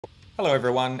Hello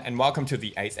everyone, and welcome to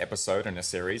the 8th episode in a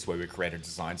series where we create a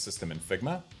design system in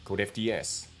Figma called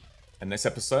FDS. In this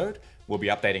episode, we'll be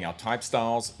updating our type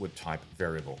styles with type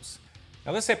variables.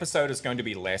 Now this episode is going to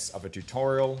be less of a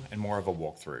tutorial and more of a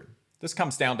walkthrough. This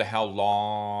comes down to how long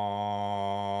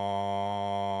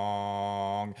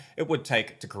it would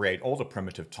take to create all the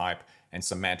primitive type and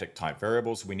semantic type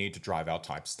variables we need to drive our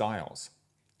type styles.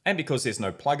 And because there's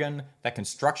no plugin that can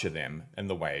structure them in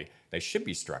the way they should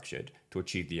be structured to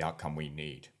achieve the outcome we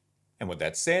need. And with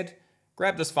that said,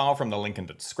 grab this file from the link in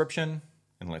the description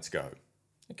and let's go.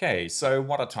 Okay, so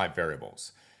what are type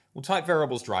variables? Well, type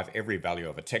variables drive every value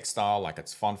of a text style, like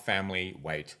its font family,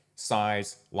 weight,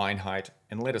 size, line height,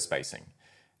 and letter spacing.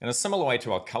 In a similar way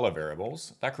to our color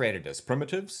variables, they're created as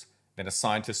primitives, then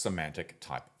assigned to semantic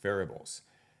type variables.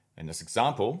 In this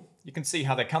example, you can see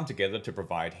how they come together to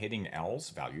provide heading L's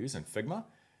values in Figma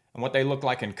and what they look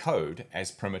like in code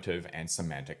as primitive and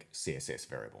semantic CSS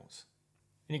variables.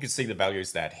 And you can see the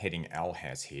values that heading L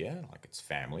has here, like its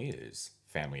family is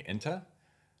family inter,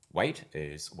 weight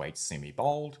is weight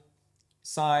semi-bold,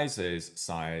 size is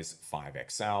size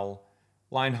 5XL,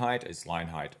 line height is line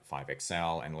height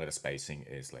 5XL, and letter spacing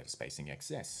is letter spacing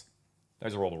XS.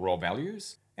 Those are all the raw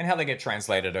values. And how they get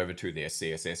translated over to their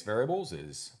CSS variables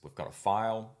is we've got a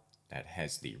file that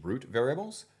has the root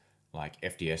variables, like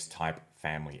FDS type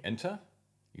family inter,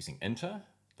 using inter,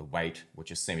 the weight,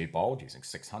 which is semi-bold, using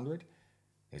 600.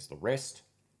 There's the rest.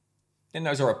 Then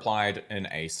those are applied in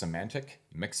a semantic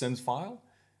mixins file.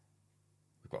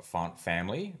 We've got font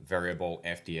family, variable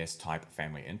FDS type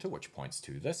family inter, which points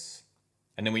to this.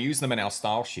 And then we use them in our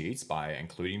style sheets by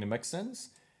including the mixins,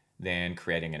 then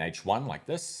creating an H1 like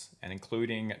this, and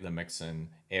including the mixin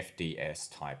FDS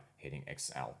type heading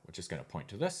XL, which is going to point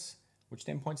to this, which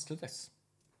then points to this.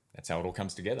 That's how it all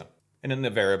comes together. And in the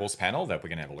variables panel that we're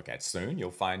going to have a look at soon, you'll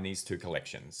find these two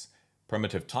collections,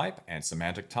 primitive type and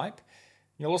semantic type.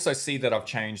 You'll also see that I've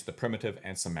changed the primitive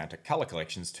and semantic color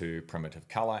collections to primitive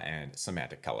color and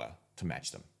semantic color to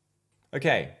match them.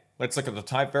 Okay, let's look at the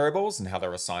type variables and how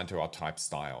they're assigned to our type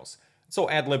styles. It's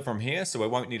all ad lib from here, so we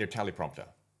won't need a teleprompter.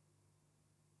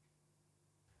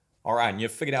 All right, and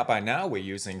you've figured out by now we're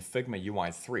using Figma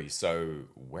UI 3, so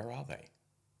where are they?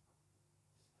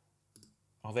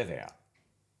 Oh, there they are.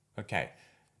 Okay,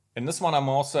 in this one I'm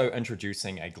also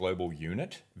introducing a global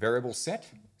unit variable set.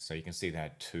 So you can see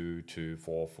that 2, 2,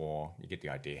 4, 4, you get the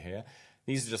idea here.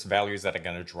 These are just values that are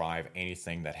going to drive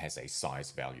anything that has a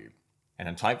size value. And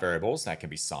in type variables, that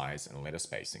can be size and letter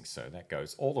spacing. So that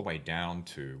goes all the way down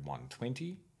to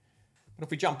 120. But if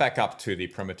we jump back up to the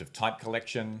primitive type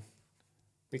collection,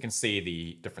 we can see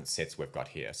the different sets we've got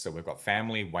here. So we've got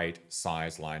family, weight,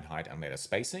 size, line height, and letter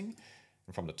spacing.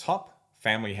 And from the top,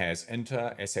 family has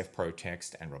inter, SF Pro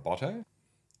Text, and Roboto.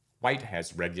 Weight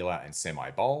has regular and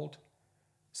semi-bold.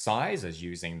 Size is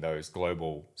using those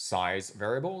global size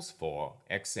variables for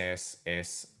XS,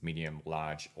 S, medium,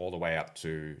 large, all the way up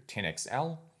to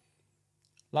 10XL.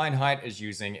 Line height is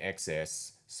using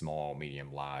XS, small,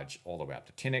 medium, large, all the way up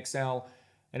to 10XL.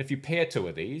 And if you pair two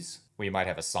of these, we might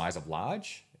have a size of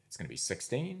large, it's going to be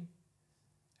 16,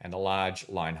 and the large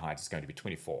line height is going to be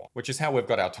 24, which is how we've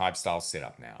got our type styles set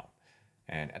up now.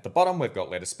 And at the bottom, we've got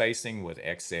letter spacing with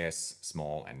XS,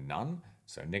 small, and none.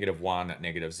 So -1,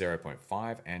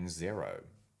 -0.5, and 0.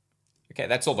 Okay,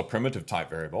 that's all the primitive type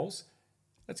variables.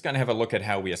 Let's go and have a look at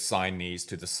how we assign these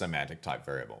to the semantic type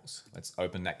variables. Let's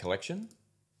open that collection.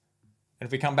 And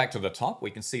if we come back to the top,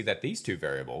 we can see that these two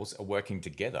variables are working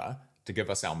together to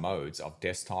give us our modes of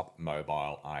desktop,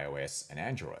 mobile, iOS, and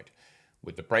Android,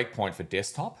 with the breakpoint for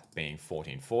desktop being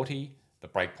 1440, the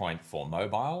breakpoint for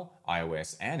mobile,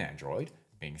 iOS, and Android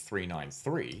being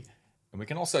 393, and we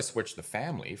can also switch the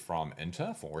family from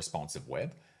inter for responsive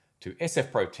web to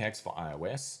SF Pro Text for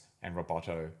iOS and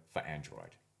Roboto for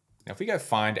Android. Now if we go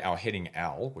find our heading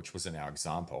L, which was in our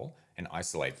example, and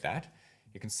isolate that,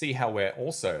 you can see how we're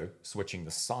also switching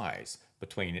the size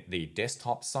between the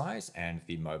desktop size and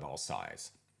the mobile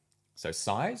size. So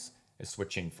size is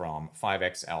switching from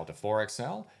 5XL to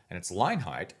 4XL, and its line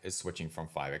height is switching from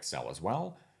 5XL as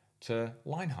well to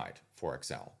line height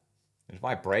 4XL. And if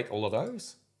I break all of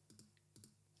those,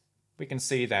 we can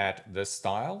see that this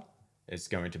style is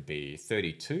going to be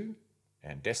 32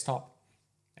 in desktop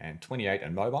and 28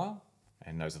 in mobile,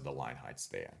 and those are the line heights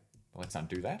there. Let's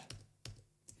undo that.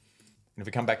 And if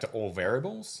we come back to all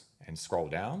variables and scroll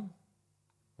down,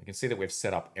 we can see that we've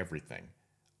set up everything.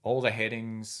 All the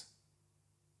headings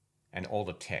and all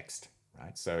the text,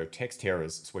 right? So text here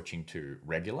is switching to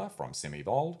regular from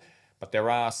semi-bold, but there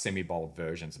are semi-bold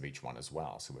versions of each one as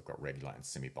well. So we've got regular and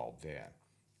semi-bold there.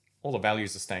 All the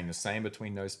values are staying the same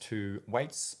between those two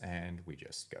weights, and we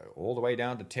just go all the way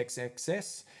down to text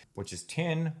XS, which is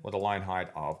 10 with a line height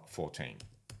of 14.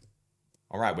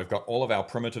 All right, we've got all of our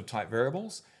primitive type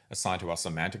variables assigned to our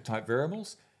semantic type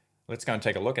variables. Let's go and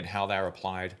take a look at how they're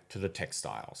applied to the text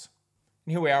styles.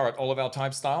 And here we are at all of our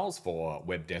type styles for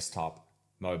web, desktop,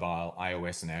 mobile,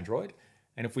 iOS, and Android.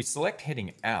 And if we select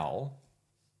heading L,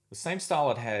 the same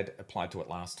style it had applied to it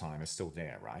last time is still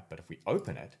there, right? But if we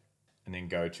open it and then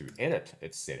go to edit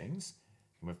its settings,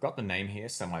 and we've got the name here,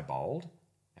 semi-bold,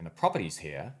 and the properties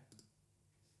here,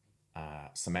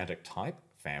 semantic type,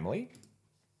 family,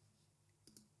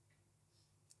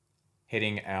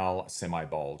 heading L,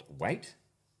 semi-bold, weight.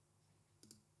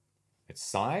 Its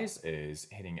size is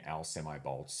heading L,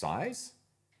 semi-bold, size.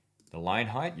 The line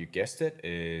height, you guessed it,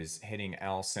 is heading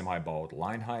L, semi-bold,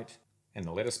 line height. And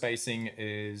the letter spacing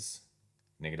is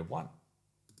 -1.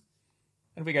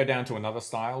 And we go down to another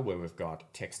style where we've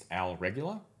got text L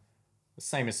regular. The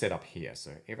same is set up here,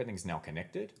 so everything's now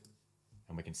connected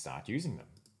and we can start using them.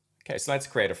 Okay, so let's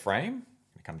create a frame.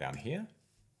 I'm gonna come down here.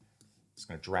 Just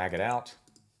gonna drag it out,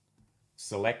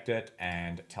 select it,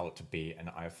 and tell it to be an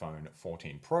iPhone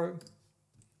 14 Pro.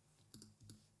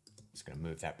 Just gonna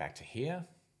move that back to here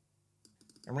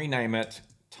and rename it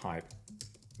type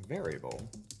variable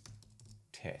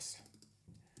test.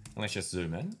 And let's just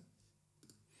zoom in.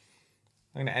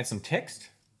 I'm going to add some text.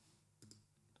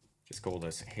 Just call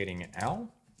this heading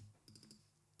L.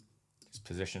 Just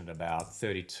position it about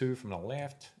 32 from the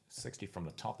left, 60 from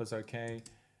the top is okay.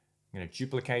 I'm going to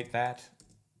duplicate that,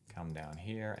 come down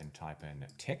here and type in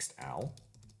text L.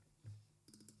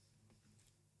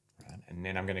 Right, and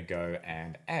then I'm going to go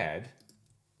and add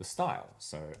the style.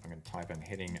 So I'm going to type in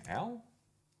heading L.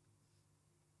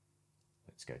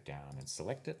 Let's go down and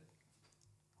select it.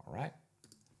 All right.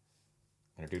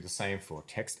 I'm going to do the same for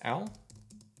text L.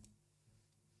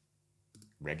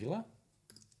 Regular.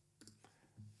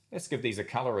 Let's give these a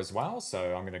color as well.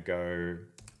 So I'm going to go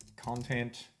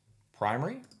content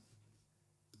primary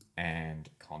and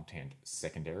content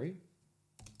secondary.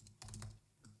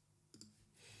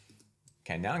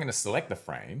 Okay, now I'm going to select the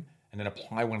frame and then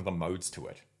apply one of the modes to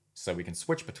it. So we can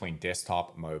switch between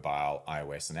desktop, mobile,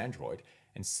 iOS, and Android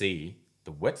and see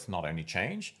the width not only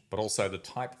change, but also the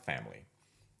type family.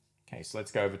 Okay, so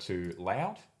let's go over to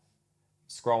layout,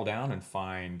 scroll down and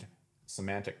find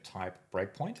semantic type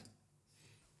breakpoint.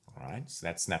 All right, so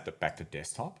that snapped it back to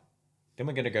desktop. Then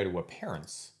we're going to go to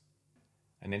appearance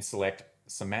and then select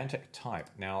semantic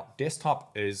type. Now,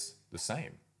 desktop is the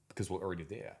same because we're already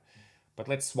there, but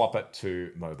let's swap it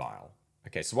to mobile.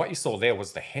 Okay, so what you saw there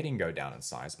was the heading go down in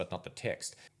size, but not the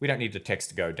text. We don't need the text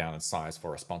to go down in size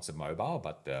for responsive mobile,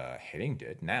 but the heading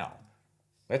did. Now,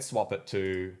 let's swap it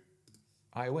to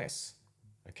iOS.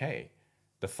 Okay,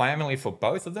 the family for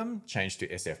both of them changed to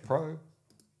SF Pro,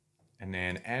 and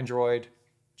then Android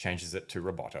changes it to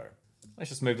Roboto.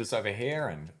 Let's just move this over here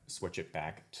and switch it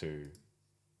back to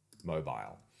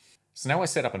mobile. So now we're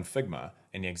set up in Figma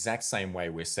in the exact same way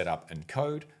we're set up in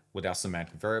code with our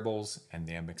semantic variables and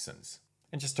their mixins.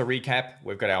 And just to recap,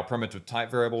 we've got our primitive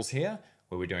type variables here,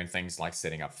 where we're doing things like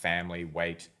setting up family,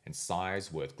 weight, and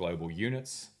size with global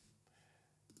units.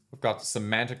 We've got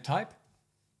semantic type,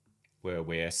 where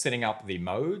we're setting up the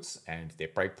modes and their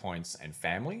breakpoints and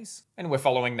families. And we're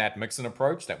following that mixin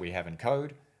approach that we have in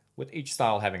code, with each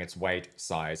style having its weight,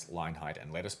 size, line height,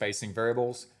 and letter spacing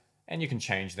variables. And you can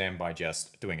change them by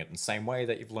just doing it in the same way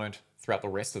that you've learned throughout the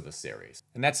rest of the series.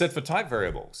 And that's it for type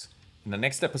variables. In the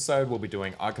next episode, we'll be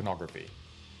doing iconography.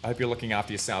 I hope you're looking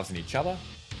after yourselves and each other,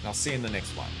 and I'll see you in the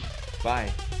next one.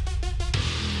 Bye.